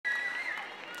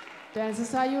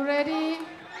Dancers, are you ready?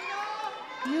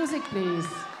 Music, please.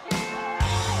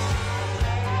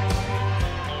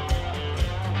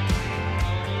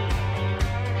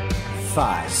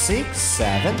 5, 6,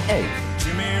 7, 8.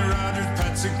 Jimmy Rogers,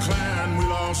 Patsy Cline, we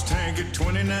lost Hank at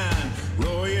 29.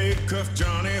 Roy Acuff,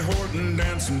 Johnny Horton,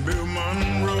 dancing Bill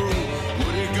Monroe.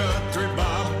 Woody Guthrie,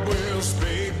 Bob Wills,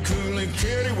 Spade Cooley,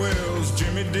 Kitty Wells,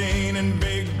 Jimmy Dean and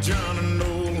Big John and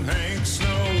old Hank Snow.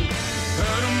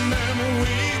 Heard 'em every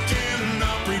weekend,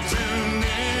 Opry tuned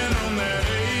in on that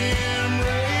AM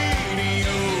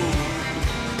radio.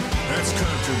 That's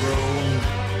country, bro.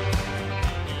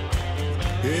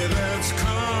 Yeah, that's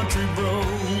country, bro.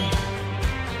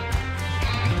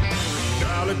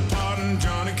 Dolly Parton,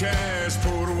 Johnny Cash,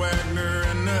 Porter Wagner,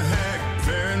 and the Hack,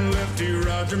 Fair and Lefty,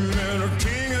 Roger Miller,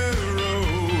 King of the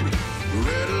Road.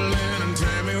 Loretta Lynn and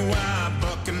Tammy Wynette,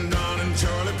 Buck and Don and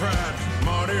Charlie Pride,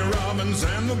 Marty Robbins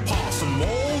and the Possum,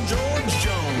 old George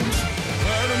Jones.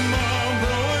 Heard 'em all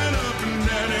growing up in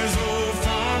Daddy's old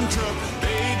farm truck,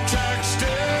 8-track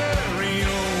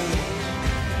stereo.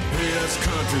 Yeah, that's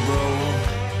country, bro.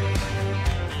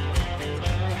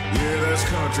 Yeah, that's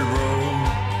country, bro.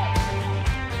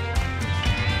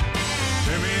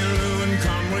 Jimmy Lou and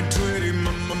Conway Twitty,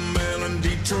 Mama Mel and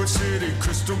Detroit City,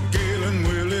 Crystal Galen,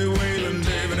 Willie Whalen,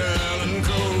 David Allen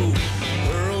Coe,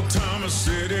 Earl Thomas,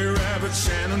 City Rabbit,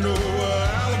 Shenandoah,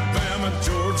 Alabama,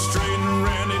 George Strait and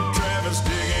Randy Travis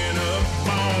digging up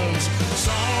bones.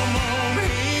 Saw 'em on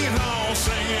Hee-Haw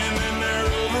singing in their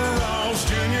overalls.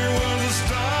 Junior was a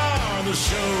star of the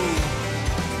show.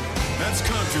 That's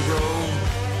country, bro.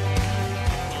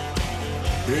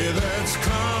 Yeah, that's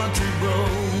country, bro.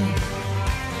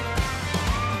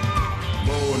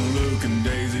 Bo and Luke and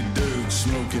Daisy Duke,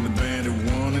 Smokey and the Band at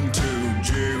 1 and 2,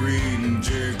 Jerry Reed and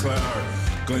Jerry Clower,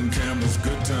 Glenn Campbell's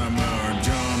Good Time Hour,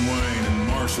 John Wayne and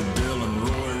Marshall Dillon,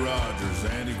 Roy Rogers,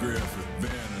 Andy Griffith,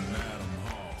 Ben and Adam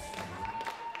Hoff.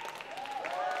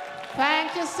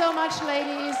 Thank you so much,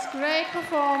 ladies. Great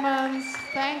performance.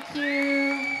 Thank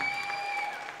you.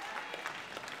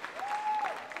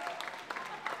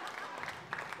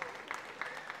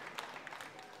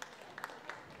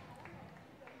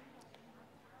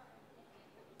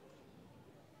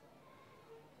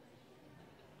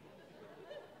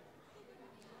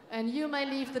 And you may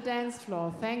leave the dance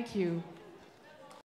floor. Thank you.